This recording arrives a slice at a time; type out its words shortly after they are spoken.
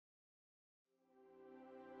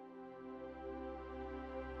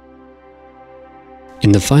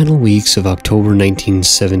In the final weeks of October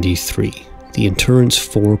 1973, the Endurance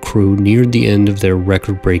 4 crew neared the end of their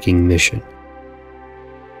record-breaking mission.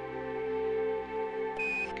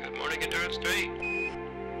 Good morning, Endurance 3.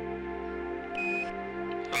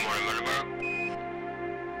 Good morning, Manned.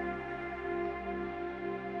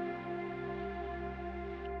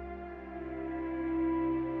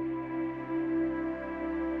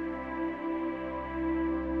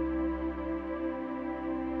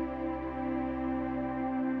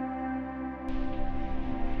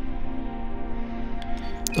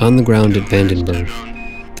 On the ground at Vandenberg,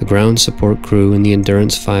 the ground support crew and the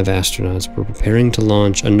Endurance 5 astronauts were preparing to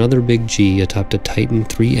launch another Big G atop the Titan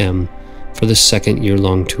IIIM for the second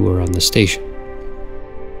year-long tour on the station.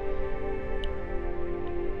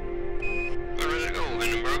 We're ready to go,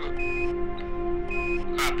 Vandenberg.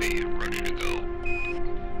 Copy, ready to go.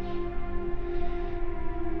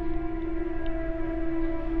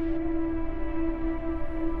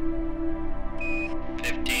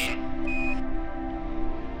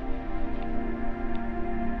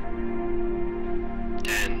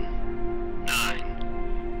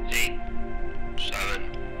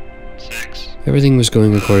 Everything was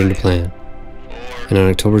going according to plan, and on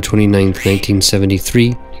October 29,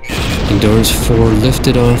 1973, Endurance 4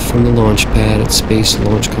 lifted off from the launch pad at Space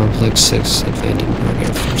Launch Complex 6 at Vandenberg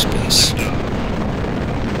Air Force Base.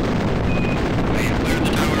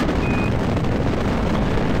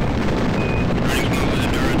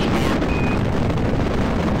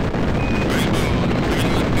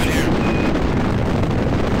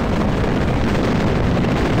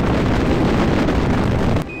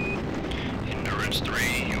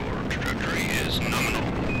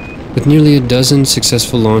 With nearly a dozen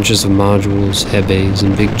successful launches of modules, Hebes,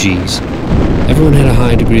 and Big Gs, everyone had a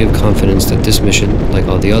high degree of confidence that this mission, like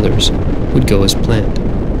all the others, would go as planned.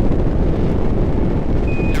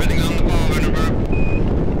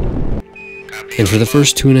 And for the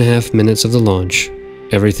first 2.5 minutes of the launch,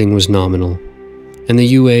 everything was nominal, and the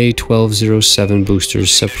UA-1207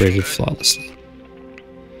 boosters separated flawlessly.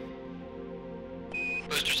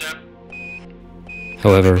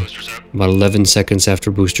 However, about 11 seconds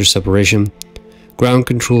after booster separation, ground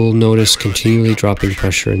control noticed continually dropping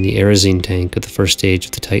pressure in the Aerozine tank at the first stage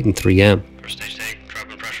of the Titan IIIM.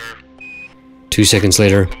 2 seconds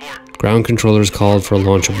later, ground controllers called for a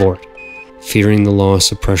launch abort, fearing the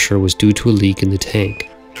loss of pressure was due to a leak in the tank,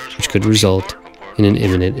 which could result in an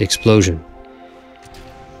imminent explosion.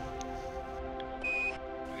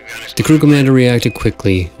 The crew commander reacted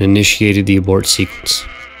quickly and initiated the abort sequence,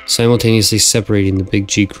 simultaneously separating the Big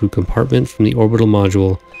G crew compartment from the orbital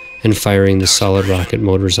module and firing the solid rocket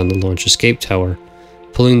motors on the launch escape tower,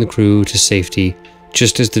 pulling the crew to safety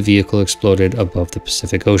just as the vehicle exploded above the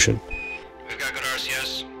Pacific Ocean. We've got good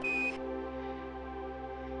RCS.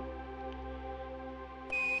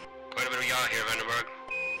 Quite a bit of yaw here, Vandenberg.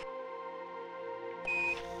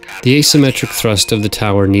 The asymmetric thrust of the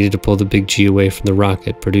tower needed to pull the Big G away from the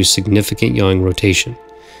rocket produced significant yawing rotation,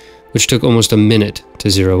 which took almost a minute to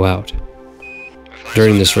zero out.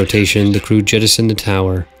 During this rotation, the crew jettisoned the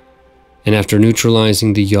tower, and after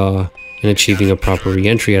neutralizing the yaw and achieving a proper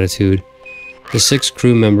re-entry attitude, the 6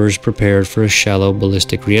 crew members prepared for a shallow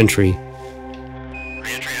ballistic re-entry.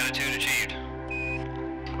 Re-entry attitude achieved.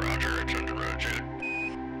 Roger, return to roger.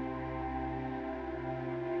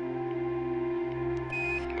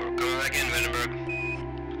 We're coming back in, Vandenberg.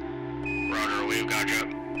 Roger, we've got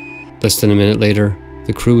you. Less than a minute later,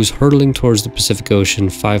 the crew was hurtling towards the Pacific Ocean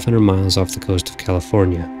 500 miles off the coast of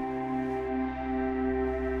California.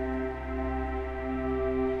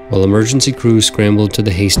 While emergency crews scrambled to the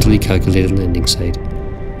hastily calculated landing site,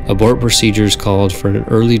 abort procedures called for an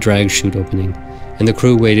early drag chute opening, and the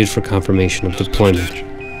crew waited for confirmation of deployment.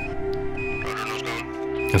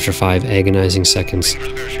 After 5 agonizing seconds,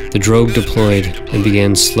 the drogue deployed and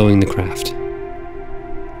began slowing the craft.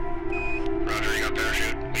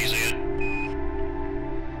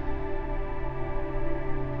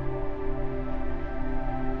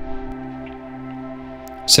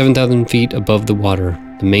 7,000 feet above the water,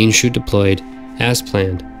 the main chute deployed, as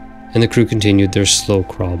planned, and the crew continued their slow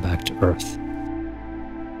crawl back to Earth.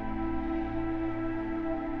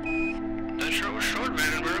 That short was short,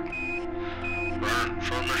 Vandenberg.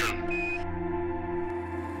 Short mission.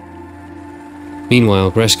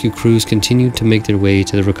 Meanwhile, rescue crews continued to make their way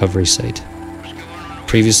to the recovery site.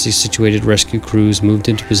 Previously situated rescue crews moved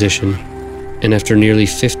into position, and after nearly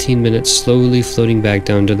 15 minutes slowly floating back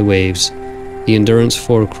down to the waves, the Endurance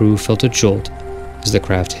 4 crew felt a jolt as the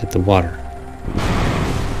craft hit the water.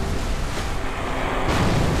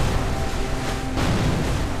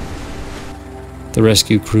 The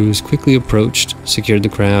rescue crews quickly approached, secured the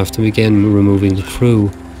craft, and began removing the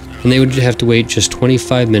crew, and they would have to wait just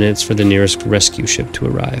 25 minutes for the nearest rescue ship to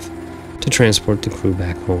arrive, to transport the crew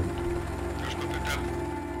back home.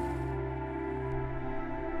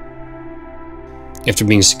 After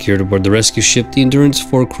being secured aboard the rescue ship, the Endurance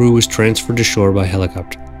 4 crew was transferred to shore by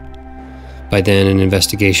helicopter. By then, an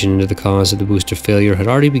investigation into the cause of the booster failure had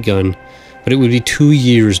already begun, but it would be 2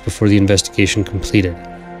 years before the investigation completed,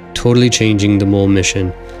 totally changing the MOLE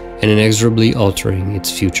mission and inexorably altering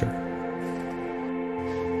its future.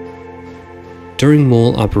 During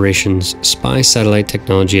MOLE operations, spy satellite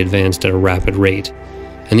technology advanced at a rapid rate,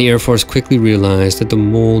 and the Air Force quickly realized that the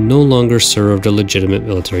MOLE no longer served a legitimate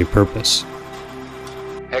military purpose.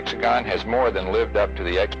 Hexagon has more than lived up to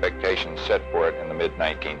the expectations set for it in the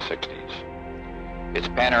mid-1960s. Its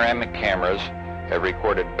panoramic cameras have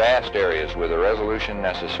recorded vast areas with the resolution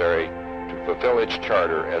necessary to fulfill its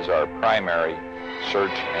charter as our primary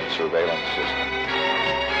search and surveillance system.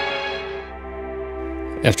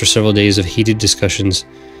 After several days of heated discussions,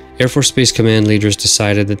 Air Force Space Command leaders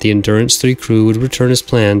decided that the Endurance 3 crew would return as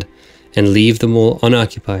planned and leave the MOLE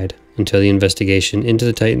unoccupied until the investigation into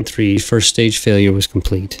the Titan III first stage failure was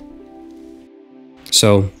complete.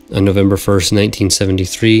 So, on November 1st,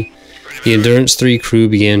 1973, the Endurance 3 crew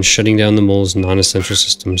began shutting down the MOLE's non-essential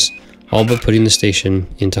systems, all but putting the station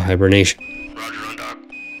into hibernation.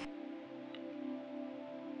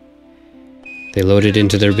 They loaded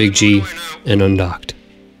into their Big G and undocked.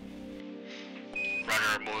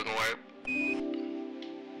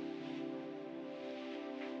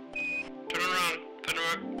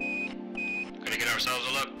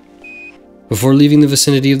 Before leaving the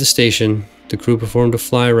vicinity of the station, the crew performed a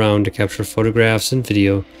fly-around to capture photographs and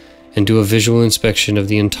video and do a visual inspection of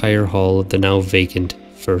the entire hull of the now vacant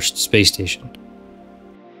first space station.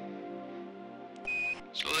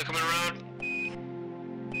 Slowly coming around.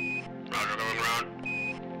 Roger, going around.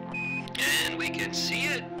 And we can see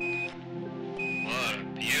it. What a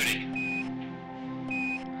beauty.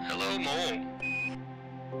 Hello, MOLE.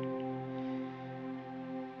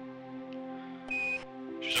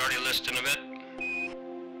 She's already listening a bit.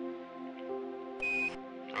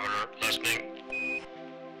 Roger, listening.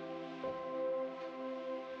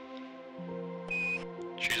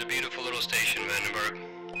 She's a beautiful little station, Vandenberg.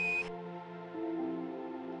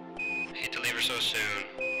 Hate to leave her so soon.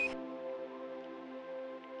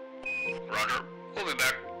 Roger, we'll be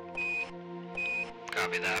back.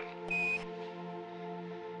 Copy that.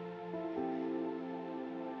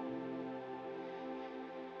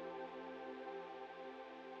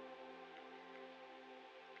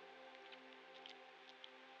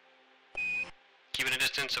 Keeping a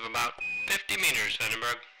distance of about 50 meters,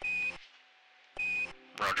 Vandenberg.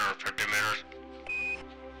 Roger, 50 meters.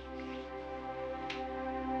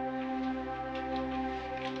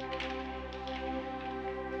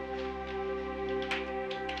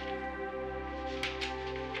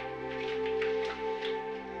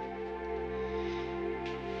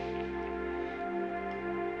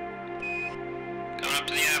 Coming up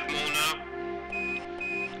to the aft mole now.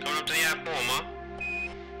 Coming up to the aft mole, huh?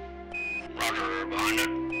 Roger, behind it.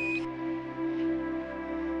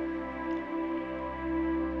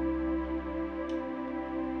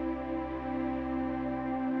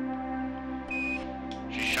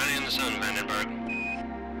 She's shining in the sun, Vandenberg.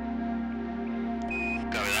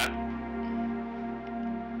 Copy that.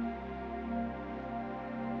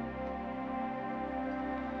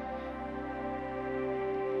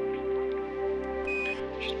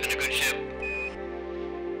 She's been a good ship.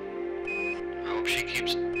 I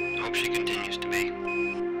hope she continues to be.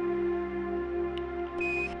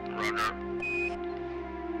 Roger.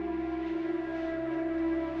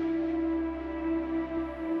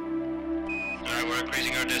 Alright, we're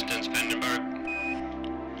increasing our distance, Vandenberg.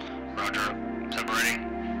 Roger. Separating.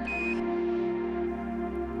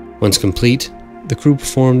 Once complete, the crew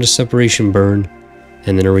performed a separation burn,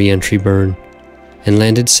 and then a re-entry burn, and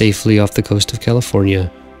landed safely off the coast of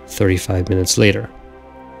California 35 minutes later.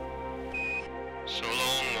 So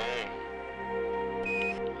long, MOLE.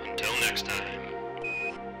 Until next time.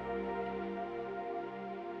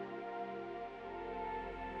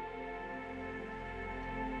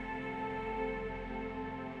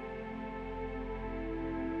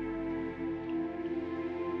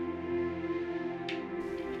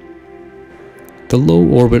 The low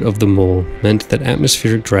orbit of the MOLE meant that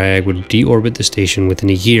atmospheric drag would deorbit the station within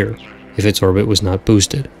a year if its orbit was not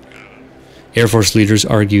boosted. Air Force leaders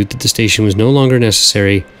argued that the station was no longer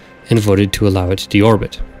necessary and voted to allow it to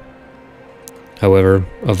deorbit. However,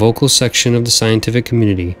 a vocal section of the scientific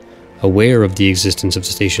community, aware of the existence of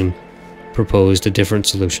the station, proposed a different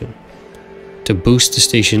solution: to to boost the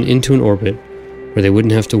station into an orbit where they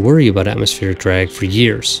wouldn't have to worry about atmospheric drag for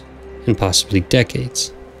years, and possibly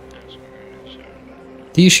decades.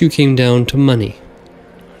 The issue came down to money.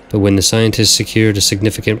 But when the scientists secured a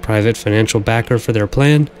significant private financial backer for their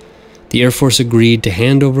plan, the Air Force agreed to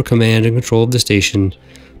hand over command and control of the station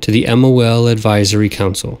to the MOL Advisory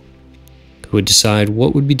Council, who would decide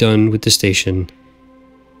what would be done with the station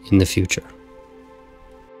in the future.